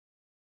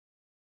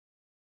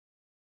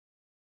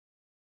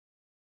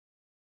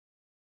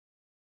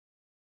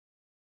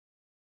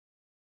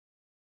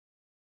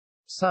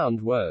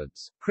Sound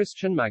Words.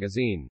 Christian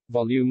Magazine.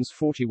 Volumes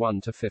 41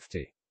 to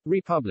 50.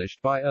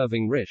 Republished by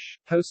Irving Risch,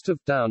 host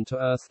of Down to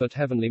Earth but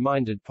Heavenly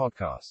Minded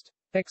podcast.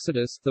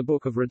 Exodus, the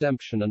Book of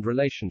Redemption and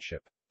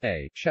Relationship.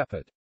 A.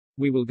 Shepherd.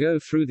 We will go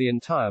through the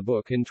entire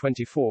book in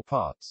 24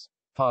 parts.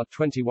 Part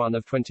 21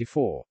 of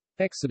 24.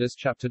 Exodus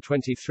chapter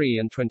 23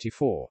 and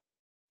 24.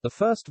 The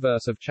first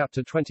verse of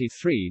chapter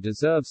 23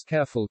 deserves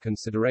careful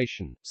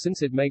consideration,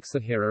 since it makes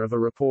the hearer of a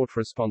report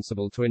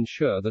responsible to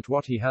ensure that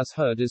what he has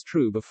heard is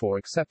true before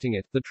accepting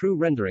it, the true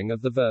rendering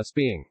of the verse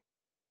being,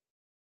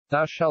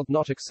 "Thou shalt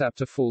not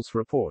accept a false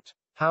report."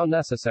 How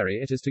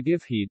necessary it is to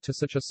give heed to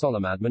such a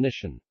solemn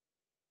admonition.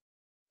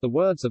 The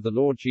words of the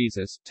Lord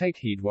Jesus, "Take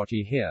heed what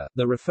ye hear,"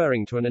 though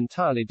referring to an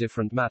entirely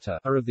different matter,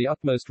 are of the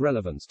utmost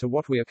relevance to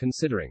what we are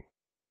considering.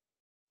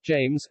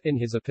 James, in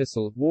his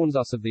epistle, warns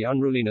us of the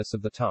unruliness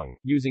of the tongue,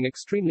 using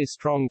extremely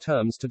strong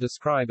terms to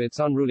describe its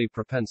unruly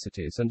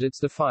propensities and its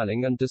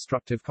defiling and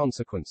destructive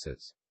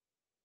consequences.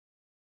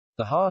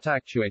 The heart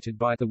actuated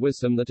by the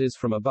wisdom that is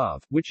from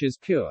above, which is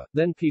pure,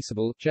 then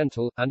peaceable,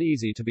 gentle, and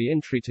easy to be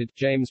entreated,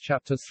 James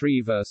chapter 3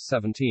 verse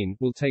 17,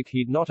 will take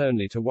heed not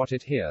only to what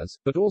it hears,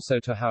 but also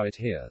to how it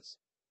hears.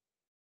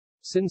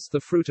 Since the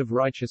fruit of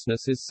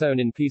righteousness is sown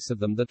in peace of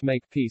them that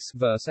make peace,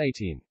 verse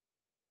 18.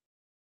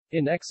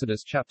 In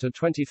Exodus chapter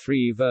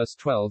 23 verse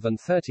 12 and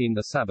 13,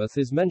 the Sabbath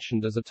is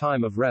mentioned as a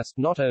time of rest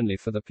not only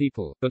for the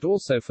people, but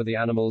also for the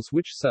animals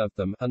which served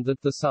them, and that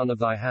the son of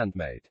thy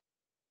handmaid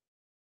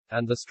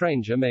and the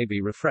stranger may be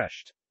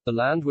refreshed. The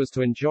land was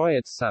to enjoy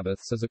its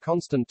Sabbaths as a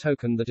constant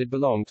token that it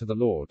belonged to the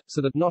Lord,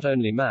 so that not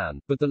only man,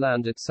 but the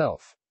land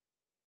itself,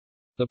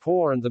 the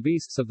poor and the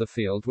beasts of the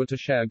field, were to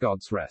share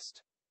God's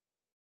rest.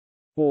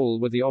 All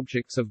were the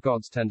objects of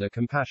God's tender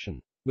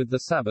compassion. With the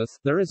Sabbath,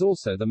 there is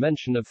also the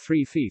mention of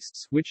 3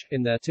 feasts, which,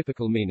 in their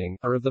typical meaning,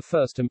 are of the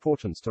first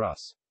importance to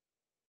us.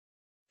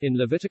 In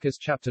Leviticus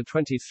chapter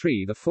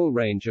 23, the full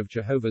range of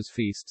Jehovah's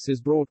feasts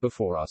is brought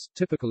before us,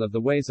 typical of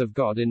the ways of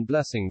God in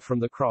blessing from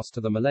the cross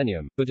to the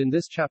millennium, but in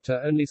this chapter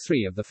only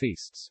 3 of the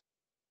feasts,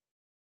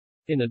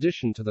 in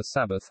addition to the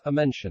Sabbath, are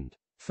mentioned.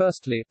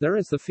 Firstly, there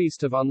is the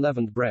Feast of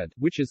Unleavened Bread,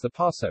 which is the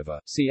Passover.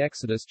 See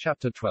Exodus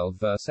chapter 12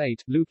 verse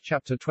 8, Luke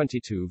chapter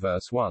 22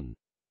 verse 1.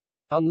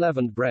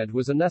 Unleavened bread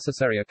was a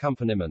necessary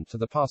accompaniment to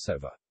the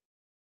Passover.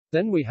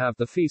 Then we have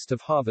the Feast of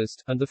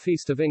Harvest, and the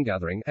Feast of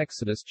Ingathering,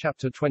 Exodus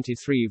chapter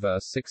 23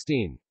 verse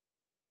 16.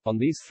 On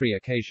these 3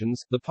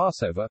 occasions, the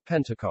Passover,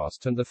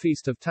 Pentecost, and the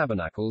Feast of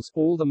Tabernacles,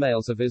 all the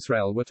males of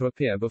Israel were to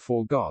appear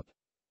before God.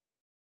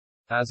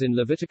 As in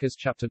Leviticus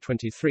chapter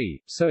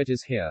 23, so it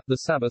is here, the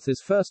Sabbath is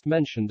first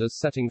mentioned as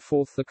setting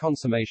forth the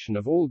consummation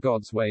of all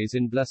God's ways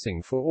in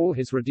blessing for all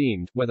his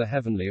redeemed, whether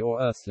heavenly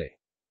or earthly,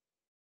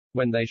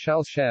 when they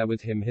shall share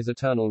with him his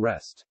eternal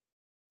rest.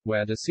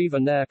 Where deceiver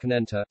ne'er can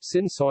enter,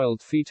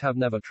 sin-soiled feet have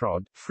never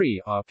trod, free,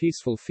 our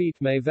peaceful feet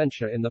may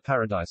venture in the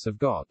paradise of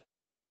God.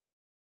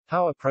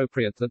 How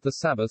appropriate that the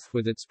Sabbath,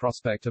 with its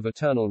prospect of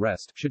eternal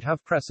rest, should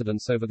have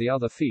precedence over the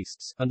other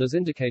feasts, and as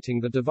indicating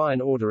the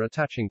divine order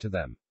attaching to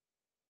them.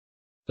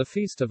 The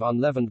Feast of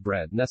Unleavened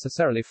Bread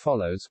necessarily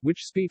follows,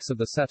 which speaks of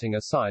the setting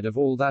aside of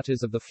all that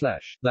is of the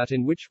flesh, that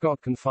in which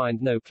God can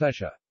find no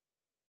pleasure.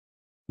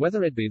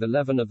 Whether it be the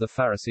leaven of the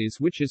Pharisees,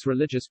 which is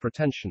religious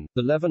pretension,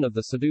 the leaven of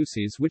the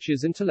Sadducees, which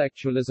is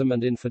intellectualism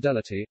and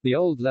infidelity, the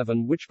old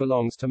leaven which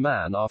belongs to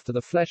man after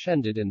the flesh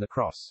ended in the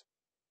cross,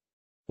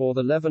 or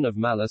the leaven of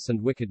malice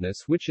and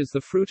wickedness, which is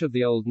the fruit of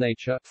the old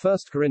nature, 1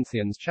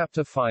 Corinthians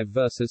chapter 5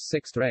 verses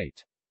 6 to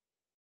 8.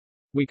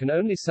 We can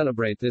only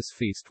celebrate this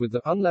feast with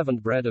the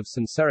unleavened bread of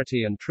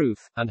sincerity and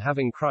truth, and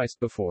having Christ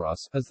before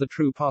us, as the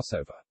true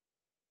Passover,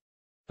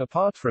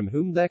 apart from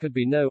whom there could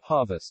be no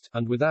harvest,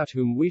 and without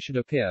whom we should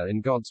appear in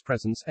God's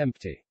presence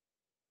empty.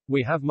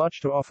 We have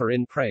much to offer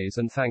in praise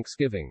and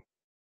thanksgiving.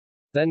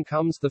 Then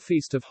comes the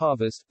Feast of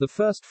Harvest, the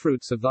first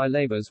fruits of thy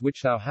labors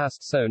which thou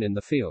hast sown in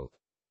the field.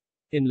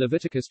 In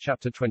Leviticus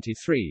chapter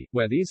 23,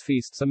 where these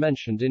feasts are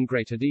mentioned in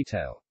greater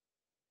detail,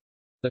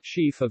 the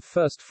sheaf of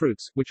first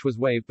fruits, which was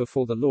waved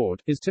before the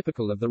Lord, is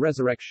typical of the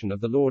resurrection of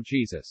the Lord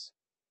Jesus.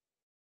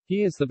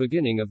 He is the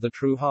beginning of the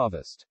true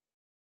harvest,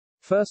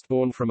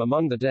 firstborn from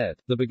among the dead,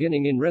 the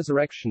beginning in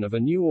resurrection of a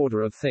new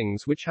order of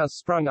things which has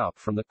sprung up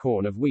from the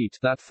corn of wheat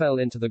that fell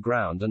into the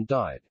ground and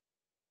died.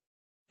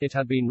 It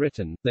had been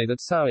written, "They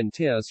that sow in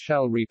tears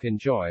shall reap in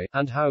joy,"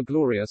 and how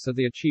glorious are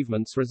the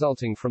achievements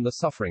resulting from the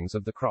sufferings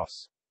of the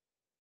cross,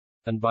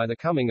 and by the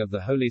coming of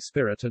the Holy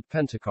Spirit at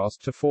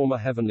Pentecost to form a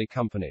heavenly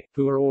company,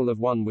 who are all of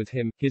one with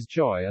him, his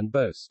joy and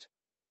boast.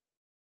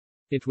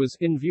 It was,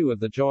 in view of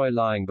the joy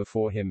lying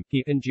before him,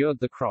 he endured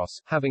the cross,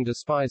 having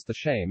despised the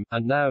shame,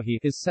 and now he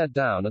is set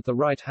down at the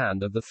right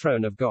hand of the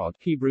throne of God.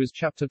 Hebrews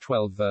chapter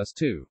 12 verse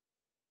 2.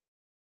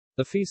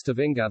 The Feast of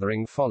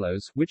Ingathering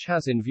follows, which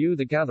has in view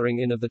the gathering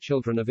in of the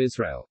children of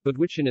Israel, but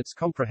which in its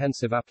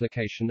comprehensive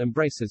application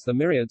embraces the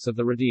myriads of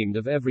the redeemed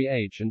of every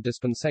age and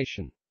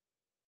dispensation.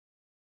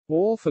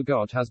 All for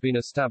God has been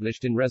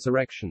established in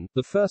resurrection,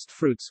 the first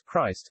fruits,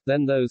 Christ,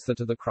 then those that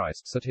are the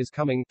Christ's at his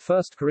coming,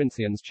 1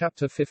 Corinthians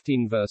chapter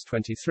 15 verse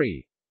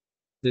 23.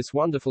 This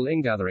wonderful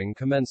ingathering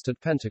commenced at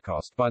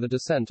Pentecost by the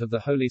descent of the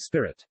Holy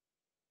Spirit.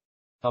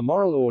 A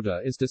moral order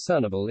is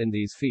discernible in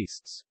these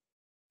feasts.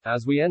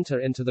 As we enter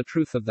into the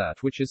truth of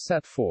that which is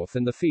set forth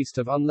in the Feast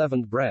of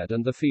Unleavened Bread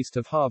and the Feast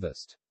of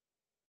Harvest,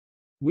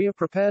 we are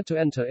prepared to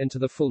enter into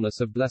the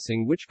fullness of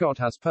blessing which God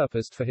has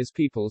purposed for his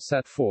people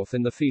set forth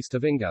in the Feast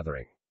of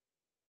Ingathering.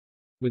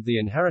 With the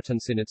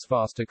inheritance in its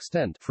vast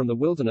extent, from the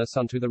wilderness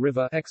unto the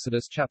river,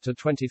 Exodus chapter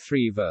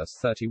 23 verse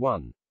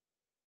 31.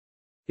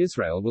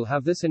 Israel will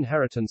have this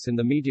inheritance in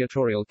the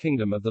mediatorial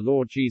kingdom of the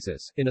Lord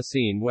Jesus, in a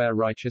scene where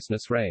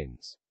righteousness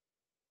reigns.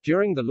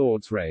 During the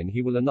Lord's reign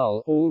he will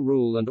annul all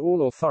rule and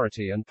all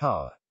authority and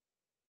power.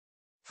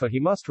 For he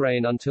must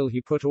reign until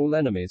he put all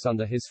enemies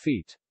under his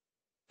feet.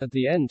 At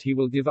the end he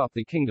will give up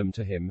the kingdom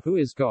to him who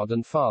is God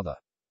and Father.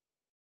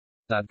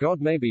 That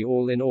God may be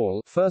all in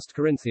all, 1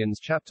 Corinthians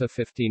chapter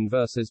 15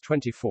 verses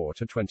 24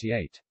 to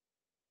 28.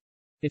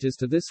 It is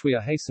to this we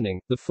are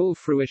hastening, the full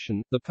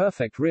fruition, the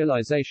perfect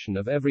realization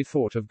of every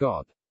thought of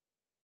God.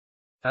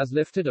 As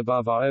lifted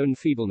above our own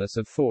feebleness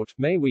of thought,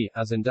 may we,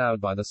 as endowed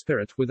by the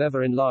Spirit, with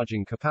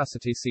ever-enlarging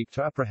capacity seek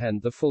to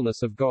apprehend the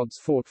fullness of God's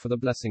thought for the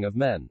blessing of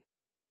men.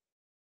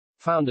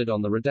 Founded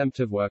on the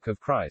redemptive work of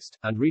Christ,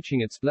 and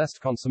reaching its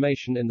blessed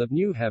consummation in the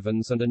new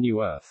heavens and a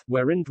new earth,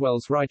 wherein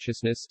dwells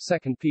righteousness,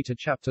 2 Peter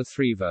chapter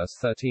 3 verse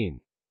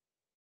 13.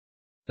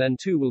 Then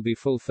too will be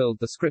fulfilled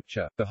the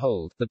scripture,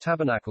 Behold, the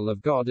tabernacle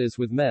of God is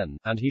with men,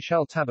 and he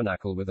shall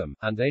tabernacle with them,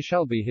 and they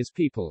shall be his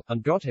people,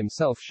 and God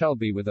himself shall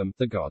be with them,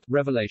 the God.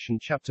 Revelation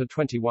chapter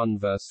 21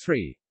 verse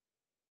 3.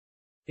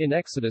 In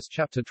Exodus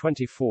chapter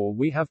 24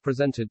 we have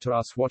presented to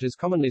us what is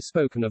commonly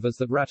spoken of as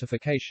the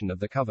ratification of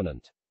the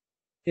covenant.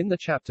 In the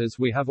chapters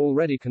we have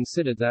already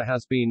considered there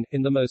has been,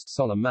 in the most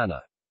solemn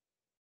manner,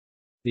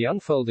 the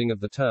unfolding of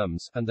the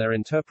terms, and their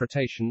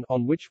interpretation,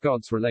 on which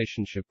God's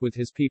relationship with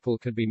his people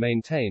could be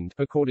maintained,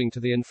 according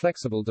to the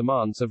inflexible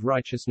demands of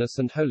righteousness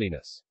and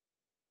holiness.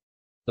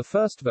 The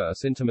first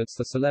verse intimates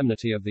the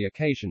solemnity of the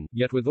occasion,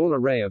 yet with all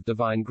array of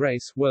divine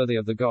grace, worthy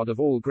of the God of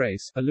all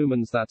grace,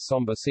 illumines that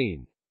somber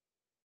scene.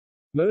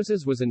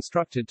 Moses was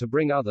instructed to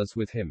bring others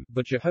with him,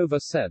 but Jehovah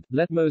said,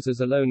 Let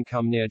Moses alone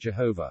come near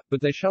Jehovah,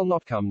 but they shall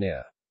not come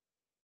near.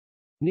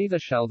 Neither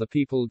shall the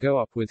people go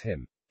up with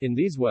him. In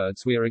these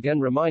words we are again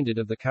reminded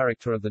of the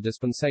character of the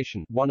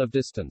dispensation, one of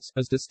distance,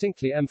 as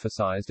distinctly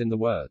emphasized in the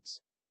words,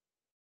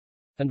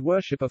 and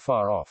worship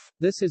afar off.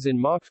 This is in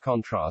marked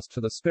contrast to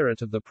the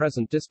spirit of the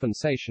present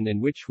dispensation in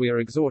which we are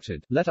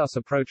exhorted, Let us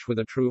approach with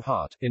a true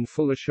heart, in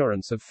full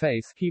assurance of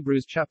faith,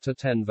 Hebrews chapter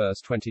 10 verse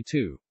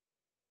 22.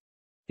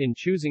 In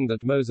choosing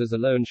that Moses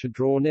alone should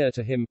draw near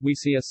to him, we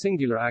see a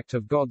singular act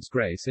of God's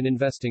grace in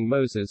investing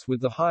Moses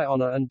with the high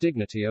honor and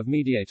dignity of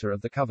mediator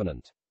of the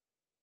covenant.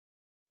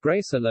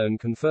 Grace alone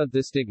conferred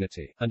this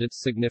dignity, and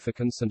its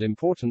significance and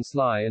importance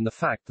lie in the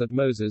fact that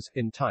Moses,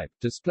 in type,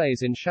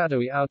 displays in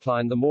shadowy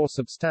outline the more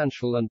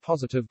substantial and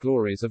positive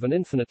glories of an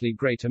infinitely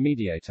greater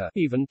mediator,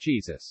 even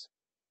Jesus.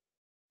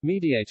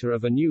 Mediator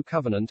of a new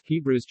covenant,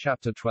 Hebrews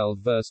chapter 12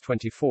 verse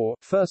 24,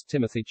 1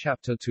 Timothy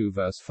chapter 2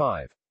 verse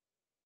 5.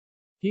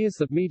 He is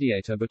the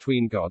mediator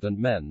between God and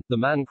men, the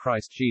man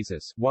Christ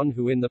Jesus, one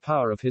who in the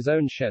power of his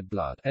own shed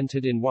blood,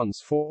 entered in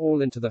once for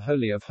all into the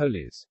Holy of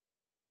Holies.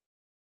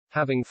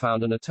 Having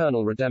found an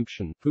eternal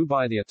redemption, who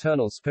by the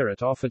eternal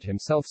Spirit offered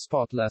himself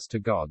spotless to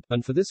God,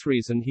 and for this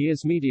reason he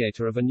is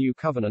mediator of a new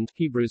covenant,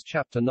 Hebrews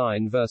chapter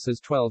 9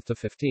 verses 12 to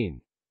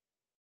 15.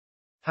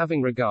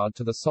 Having regard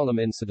to the solemn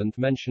incident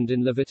mentioned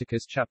in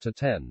Leviticus chapter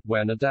 10,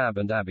 where Nadab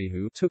and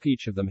Abihu took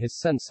each of them his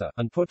censer,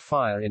 and put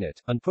fire in it,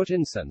 and put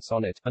incense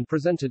on it, and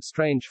presented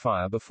strange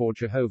fire before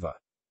Jehovah,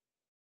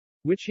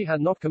 which he had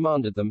not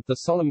commanded them, the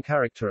solemn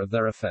character of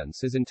their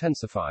offense is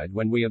intensified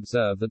when we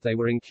observe that they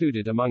were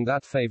included among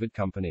that favored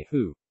company,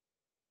 who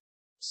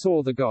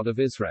saw the God of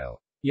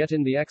Israel. Yet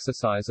in the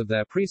exercise of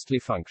their priestly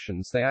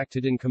functions they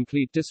acted in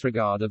complete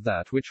disregard of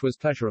that which was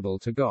pleasurable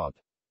to God,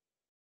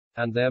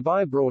 and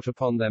thereby brought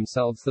upon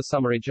themselves the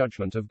summary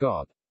judgment of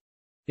God.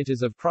 It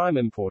is of prime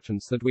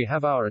importance that we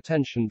have our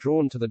attention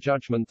drawn to the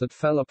judgment that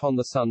fell upon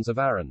the sons of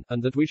Aaron,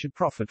 and that we should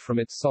profit from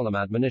its solemn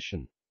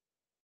admonition.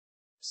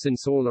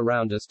 Since all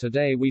around us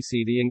today we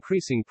see the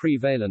increasing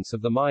prevalence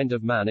of the mind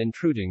of man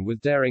intruding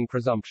with daring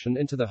presumption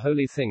into the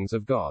holy things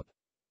of God,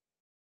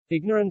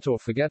 ignorant or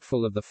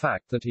forgetful of the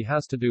fact that he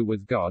has to do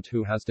with God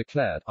who has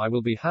declared, I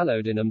will be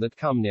hallowed in them that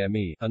come near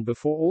me, and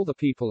before all the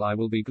people I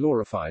will be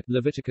glorified,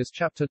 Leviticus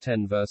chapter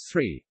 10 verse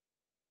 3.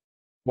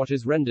 What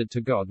is rendered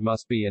to God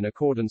must be in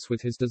accordance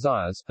with his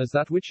desires, as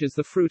that which is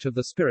the fruit of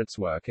the Spirit's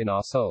work in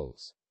our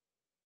souls.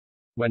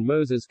 When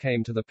Moses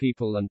came to the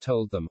people and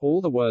told them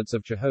all the words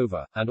of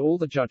Jehovah, and all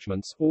the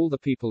judgments, all the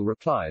people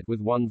replied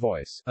with one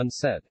voice, and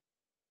said,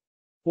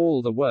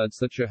 All the words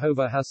that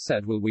Jehovah has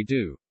said will we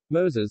do.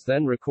 Moses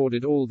then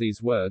recorded all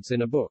these words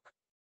in a book,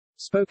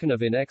 spoken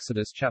of in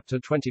Exodus chapter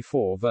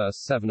 24 verse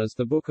 7 as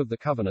the book of the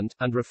covenant,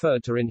 and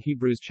referred to in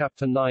Hebrews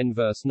chapter 9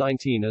 verse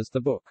 19 as the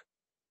book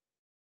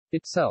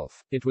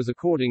itself. It was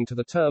according to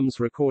the terms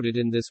recorded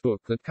in this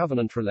book that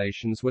covenant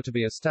relations were to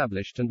be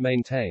established and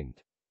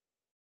maintained.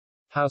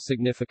 How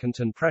significant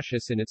and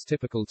precious in its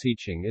typical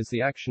teaching is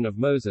the action of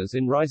Moses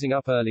in rising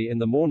up early in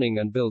the morning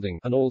and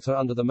building an altar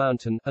under the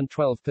mountain, and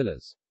 12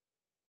 pillars.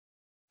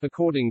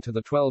 According to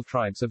the 12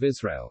 tribes of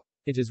Israel,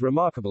 it is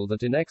remarkable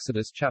that in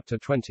Exodus chapter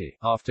 20,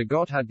 after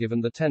God had given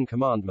the 10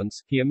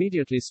 commandments, he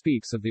immediately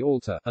speaks of the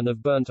altar, and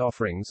of burnt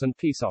offerings and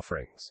peace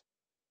offerings.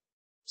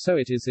 So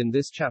it is in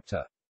this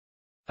chapter.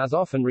 As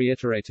often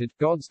reiterated,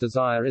 God's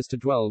desire is to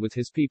dwell with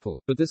his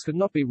people, but this could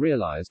not be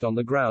realized on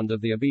the ground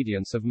of the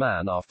obedience of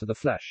man after the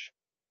flesh,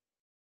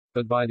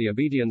 but by the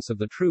obedience of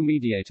the true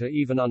mediator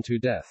even unto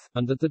death,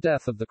 and at the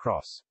death of the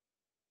cross.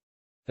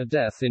 A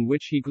death in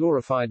which he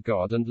glorified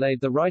God and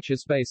laid the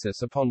righteous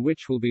basis upon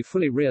which will be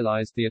fully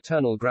realized the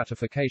eternal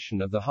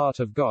gratification of the heart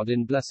of God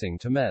in blessing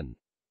to men.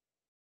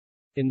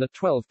 In the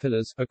 12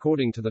 pillars,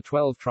 according to the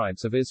 12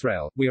 tribes of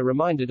Israel, we are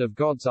reminded of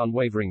God's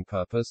unwavering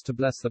purpose to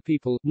bless the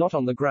people, not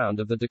on the ground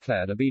of the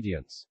declared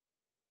obedience,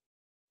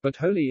 but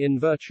wholly in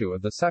virtue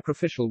of the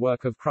sacrificial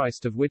work of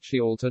Christ of which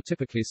the altar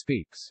typically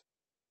speaks.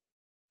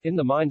 In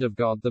the mind of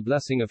God, the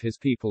blessing of his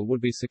people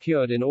would be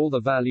secured in all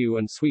the value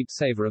and sweet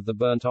savor of the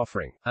burnt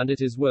offering, and it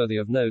is worthy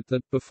of note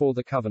that, before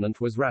the covenant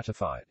was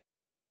ratified,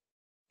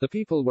 the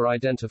people were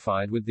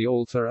identified with the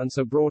altar and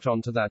so brought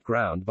onto that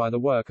ground by the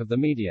work of the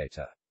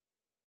mediator.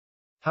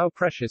 How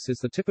precious is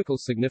the typical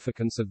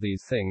significance of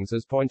these things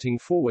as pointing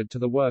forward to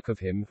the work of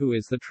him who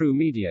is the true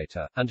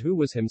mediator, and who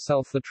was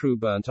himself the true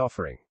burnt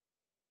offering.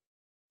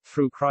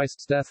 Through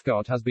Christ's death,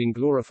 God has been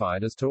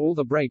glorified as to all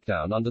the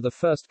breakdown under the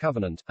first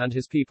covenant, and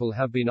his people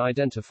have been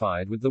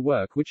identified with the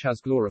work which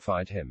has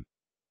glorified him,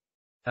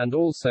 and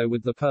also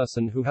with the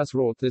person who has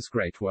wrought this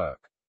great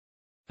work.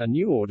 A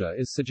new order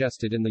is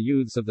suggested in the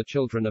youths of the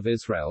children of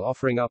Israel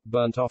offering up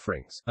burnt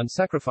offerings, and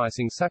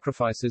sacrificing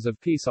sacrifices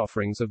of peace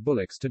offerings of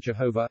bullocks to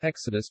Jehovah.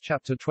 Exodus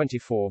chapter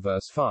 24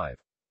 verse 5.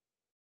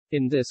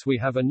 In this we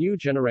have a new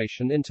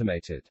generation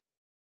intimated.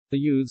 The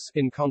youths,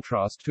 in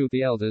contrast to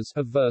the elders,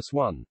 of verse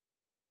 1.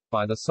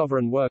 By the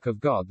sovereign work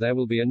of God there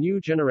will be a new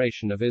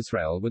generation of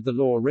Israel with the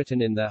law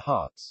written in their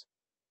hearts.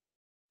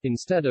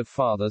 Instead of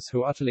fathers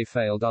who utterly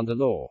failed under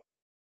law,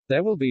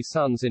 there will be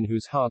sons in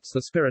whose hearts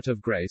the Spirit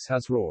of grace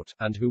has wrought,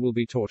 and who will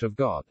be taught of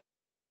God.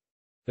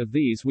 Of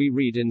these we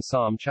read in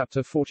Psalm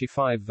chapter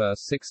 45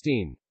 verse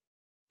 16.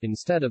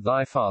 Instead of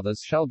thy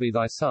fathers shall be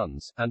thy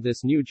sons, and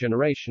this new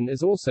generation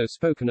is also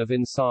spoken of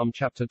in Psalm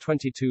chapter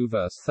 22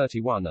 verse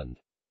 31 and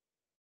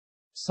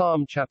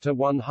Psalm chapter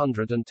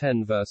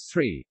 110 verse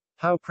 3.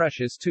 How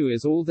precious too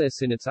is all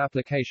this in its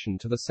application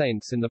to the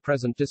saints in the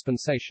present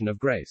dispensation of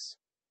grace,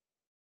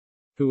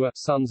 who are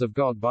sons of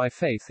God by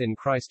faith in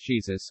Christ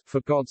Jesus,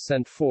 for God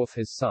sent forth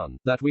his Son,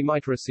 that we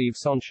might receive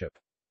sonship.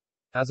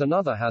 As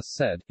another has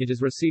said, it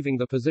is receiving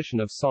the position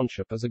of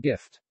sonship as a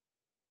gift.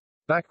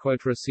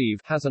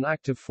 Receive has an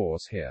active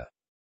force here.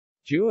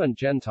 Jew and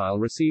Gentile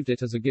received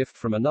it as a gift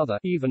from another,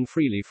 even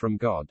freely from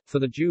God, for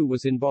the Jew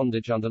was in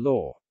bondage under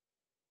law.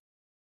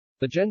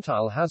 The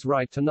Gentile has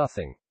right to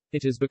nothing.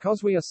 It is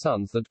because we are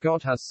sons that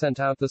God has sent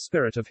out the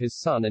Spirit of his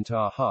Son into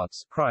our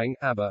hearts, crying,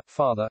 Abba,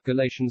 Father.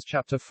 Galatians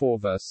chapter 4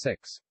 verse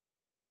 6.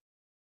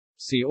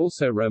 See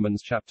also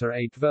Romans chapter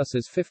 8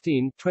 verses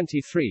 15,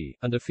 23,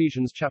 and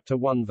Ephesians chapter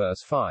 1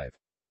 verse 5.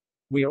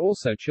 We are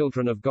also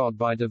children of God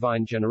by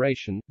divine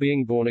generation,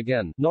 being born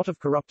again, not of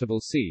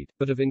corruptible seed,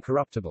 but of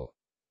incorruptible,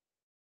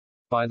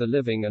 by the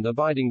living and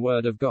abiding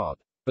word of God.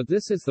 But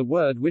this is the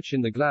word which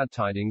in the glad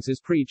tidings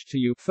is preached to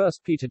you. 1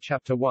 Peter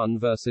chapter 1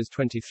 verses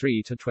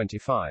 23 to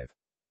 25.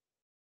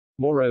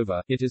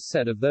 Moreover, it is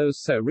said of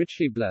those so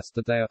richly blessed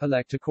that they are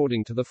elect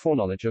according to the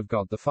foreknowledge of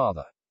God the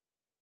Father,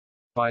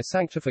 by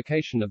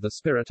sanctification of the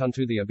Spirit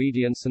unto the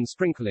obedience and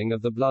sprinkling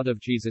of the blood of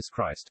Jesus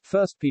Christ.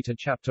 1 Peter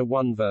chapter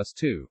 1 verse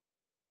 2.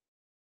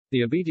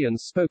 The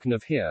obedience spoken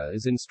of here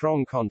is in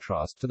strong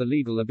contrast to the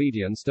legal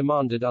obedience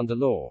demanded under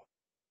law.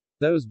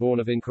 Those born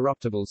of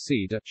incorruptible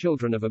seed are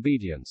children of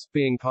obedience,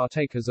 being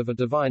partakers of a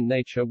divine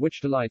nature which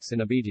delights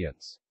in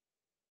obedience.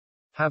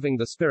 Having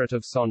the spirit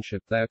of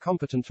sonship, they are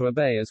competent to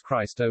obey as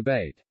Christ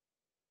obeyed.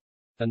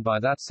 And by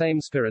that same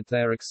Spirit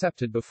they are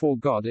accepted before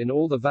God in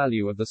all the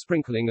value of the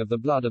sprinkling of the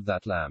blood of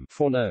that Lamb,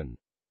 foreknown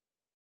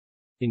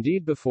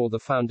indeed before the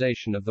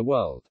foundation of the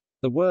world.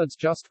 The words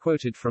just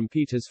quoted from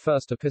Peter's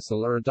first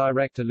epistle are a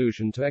direct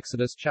allusion to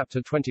Exodus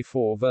chapter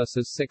 24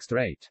 verses 6 to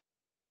 8.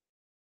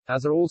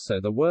 As are also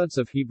the words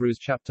of Hebrews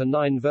chapter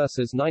 9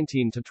 verses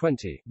 19 to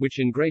 20, which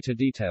in greater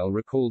detail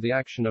recall the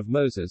action of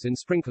Moses in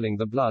sprinkling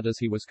the blood as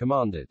he was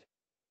commanded.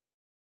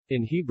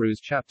 In Hebrews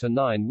chapter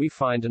 9 we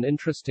find an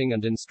interesting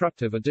and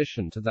instructive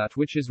addition to that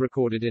which is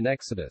recorded in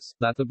Exodus,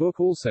 that the book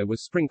also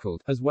was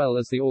sprinkled, as well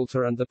as the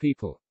altar and the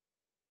people.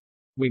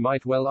 We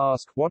might well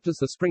ask, what does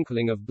the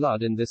sprinkling of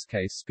blood in this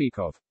case speak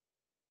of?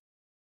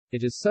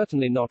 It is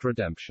certainly not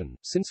redemption,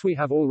 since we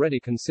have already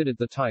considered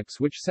the types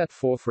which set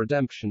forth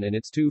redemption in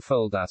its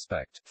twofold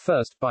aspect.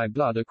 First, by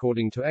blood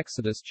according to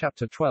Exodus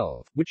chapter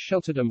 12, which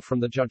sheltered them from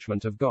the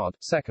judgment of God.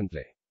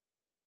 Secondly,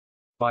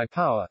 by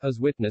power, as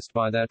witnessed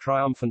by their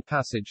triumphant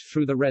passage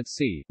through the Red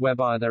Sea,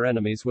 whereby their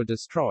enemies were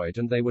destroyed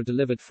and they were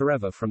delivered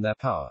forever from their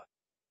power.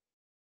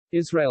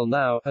 Israel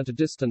now, at a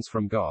distance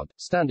from God,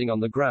 standing on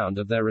the ground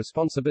of their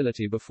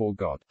responsibility before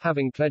God,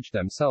 having pledged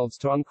themselves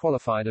to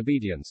unqualified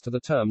obedience to the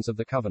terms of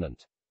the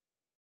covenant,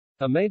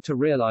 are made to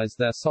realize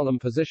their solemn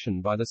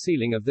position by the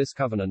sealing of this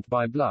covenant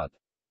by blood.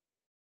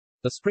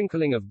 The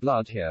sprinkling of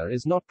blood here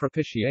is not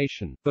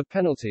propitiation, but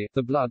penalty,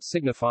 the blood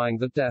signifying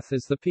that death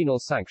is the penal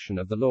sanction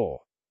of the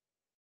law.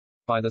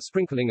 By the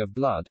sprinkling of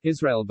blood,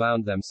 Israel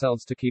bound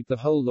themselves to keep the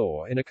whole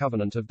law in a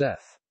covenant of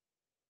death.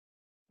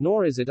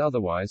 Nor is it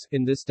otherwise,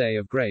 in this day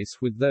of grace,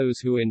 with those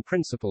who in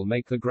principle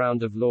make the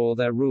ground of law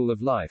their rule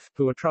of life,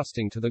 who are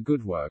trusting to the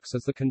good works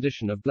as the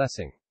condition of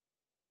blessing.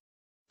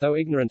 Though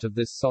ignorant of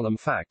this solemn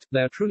fact,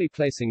 they are truly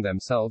placing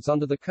themselves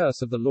under the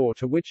curse of the law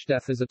to which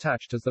death is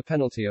attached as the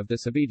penalty of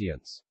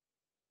disobedience.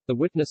 The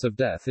witness of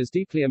death is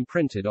deeply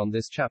imprinted on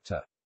this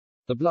chapter.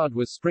 The blood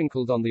was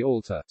sprinkled on the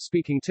altar,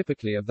 speaking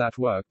typically of that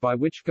work by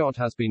which God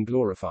has been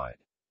glorified.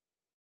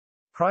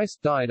 Christ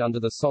died under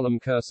the solemn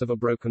curse of a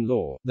broken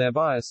law,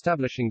 thereby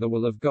establishing the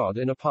will of God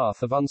in a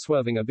path of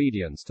unswerving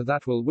obedience to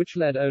that will which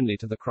led only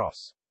to the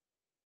cross,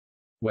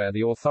 where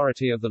the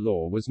authority of the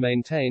law was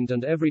maintained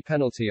and every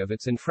penalty of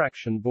its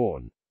infraction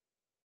borne.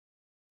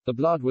 The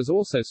blood was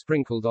also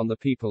sprinkled on the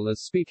people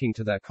as speaking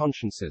to their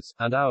consciences,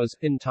 and ours,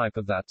 in type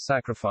of that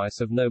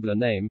sacrifice of nobler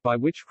name, by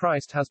which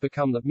Christ has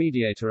become the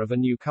mediator of a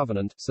new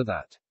covenant, so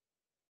that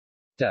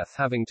death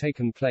having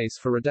taken place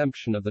for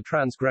redemption of the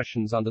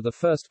transgressions under the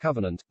first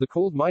covenant, the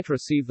called might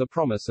receive the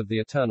promise of the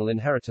eternal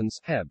inheritance.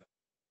 Heb.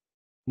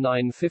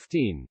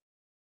 9:15.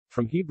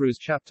 From Hebrews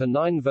chapter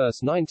 9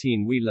 verse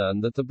 19 we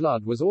learn that the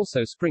blood was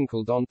also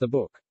sprinkled on the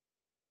book.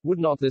 Would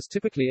not this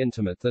typically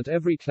intimate that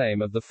every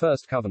claim of the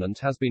first covenant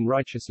has been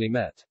righteously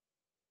met,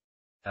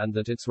 and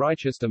that its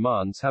righteous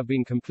demands have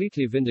been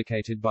completely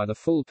vindicated by the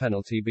full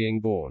penalty being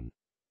borne?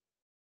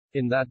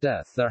 In that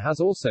death there has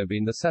also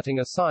been the setting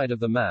aside of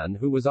the man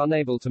who was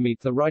unable to meet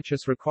the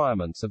righteous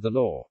requirements of the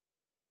law.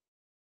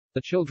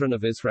 The children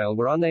of Israel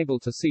were unable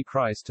to see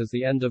Christ as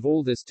the end of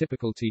all this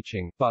typical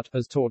teaching, but,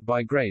 as taught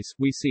by grace,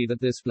 we see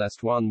that this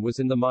blessed one was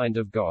in the mind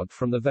of God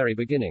from the very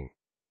beginning.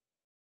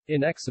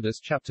 In Exodus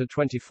chapter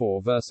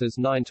 24 verses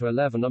 9 to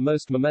 11 a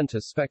most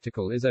momentous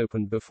spectacle is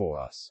opened before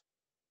us.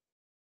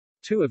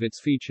 Two of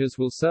its features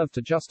will serve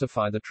to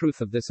justify the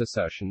truth of this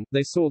assertion.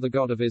 They saw the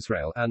God of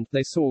Israel, and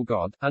they saw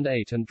God, and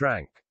ate and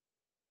drank.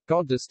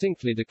 God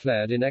distinctly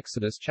declared in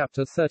Exodus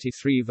chapter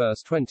 33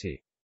 verse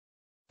 20,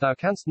 "Thou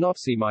canst not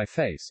see my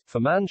face, for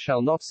man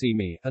shall not see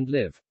me, and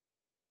live."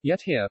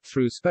 Yet here,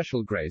 through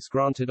special grace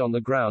granted on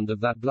the ground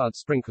of that blood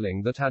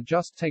sprinkling that had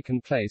just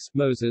taken place,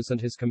 Moses and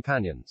his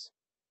companions,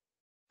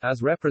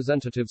 as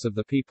representatives of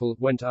the people,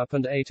 went up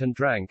and ate and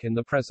drank in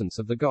the presence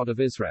of the God of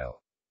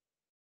Israel.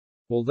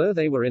 Although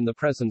they were in the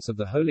presence of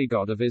the holy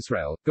God of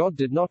Israel, God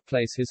did not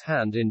place his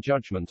hand in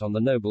judgment on the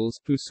nobles,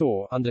 who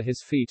saw, under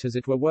his feet as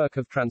it were work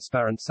of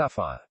transparent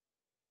sapphire,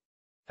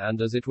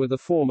 and as it were the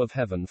form of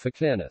heaven for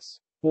clearness.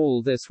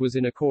 All this was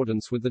in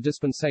accordance with the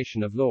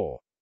dispensation of law.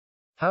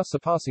 How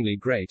surpassingly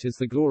great is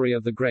the glory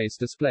of the grace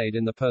displayed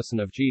in the person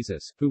of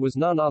Jesus, who was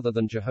none other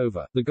than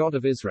Jehovah, the God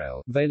of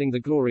Israel, veiling the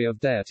glory of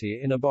deity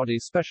in a body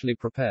specially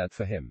prepared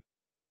for him,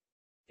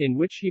 in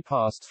which he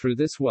passed through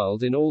this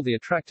world in all the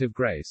attractive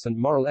grace and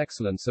moral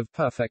excellence of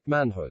perfect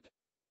manhood.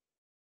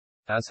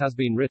 As has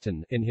been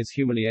written, in his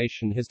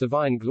humiliation his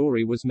divine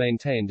glory was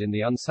maintained in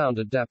the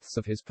unsounded depths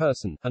of his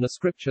person, and a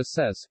scripture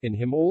says, in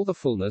him all the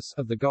fullness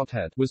of the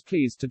Godhead was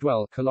pleased to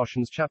dwell.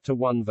 Colossians chapter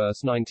 1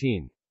 verse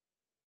 19.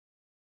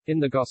 In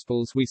the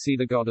Gospels we see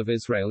the God of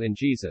Israel in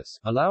Jesus,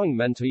 allowing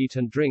men to eat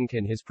and drink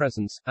in his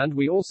presence, and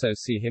we also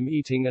see him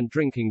eating and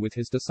drinking with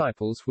his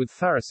disciples, with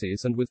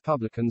Pharisees and with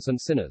publicans and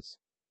sinners.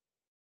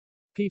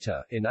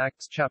 Peter, in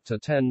Acts chapter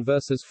 10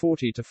 verses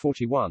 40 to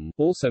 41,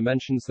 also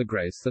mentions the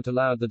grace that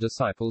allowed the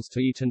disciples to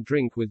eat and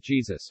drink with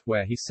Jesus,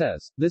 where he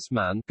says, "This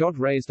man, God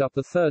raised up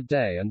the third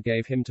day and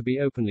gave him to be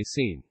openly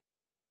seen.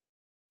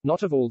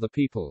 Not of all the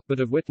people, but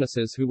of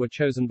witnesses who were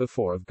chosen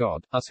before of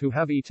God, us who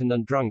have eaten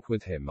and drunk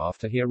with him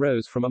after he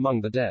arose from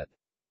among the dead."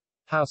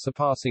 How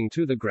surpassing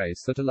too the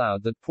grace that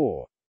allowed that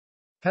poor,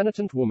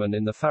 penitent woman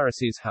in the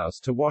Pharisee's house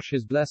to wash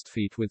his blessed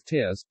feet with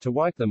tears, to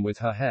wipe them with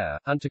her hair,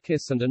 and to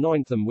kiss and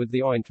anoint them with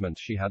the ointment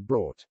she had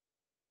brought.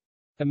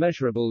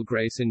 Immeasurable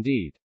grace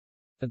indeed.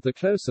 At the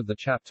close of the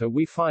chapter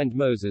we find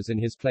Moses in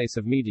his place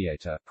of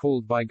mediator,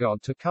 called by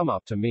God to come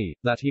up to me,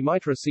 that he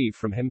might receive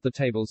from him the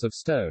tables of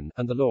stone,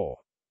 and the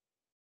law,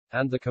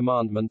 and the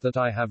commandment that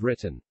I have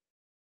written.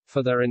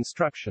 For their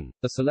instruction,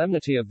 the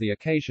solemnity of the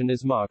occasion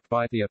is marked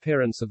by the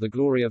appearance of the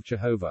glory of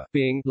Jehovah,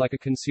 being, like a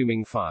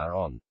consuming fire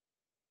on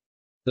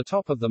the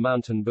top of the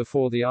mountain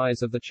before the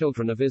eyes of the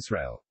children of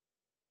Israel.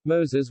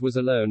 Moses was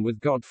alone with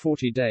God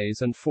 40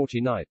 days and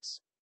 40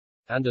 nights.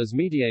 And as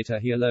mediator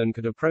he alone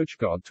could approach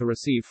God to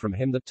receive from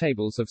him the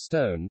tables of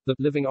stone, the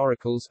living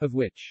oracles, of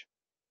which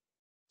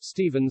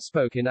Stephen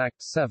spoke in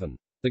Acts 7.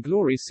 The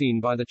glory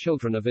seen by the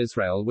children of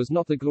Israel was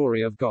not the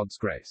glory of God's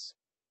grace,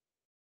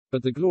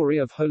 but the glory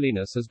of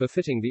holiness as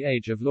befitting the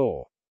age of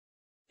law.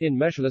 In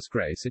measureless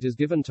grace it is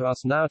given to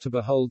us now to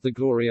behold the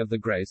glory of the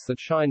grace that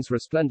shines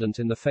resplendent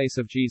in the face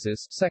of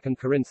Jesus. 2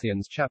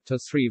 Corinthians chapter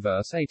 3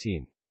 verse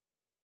 18.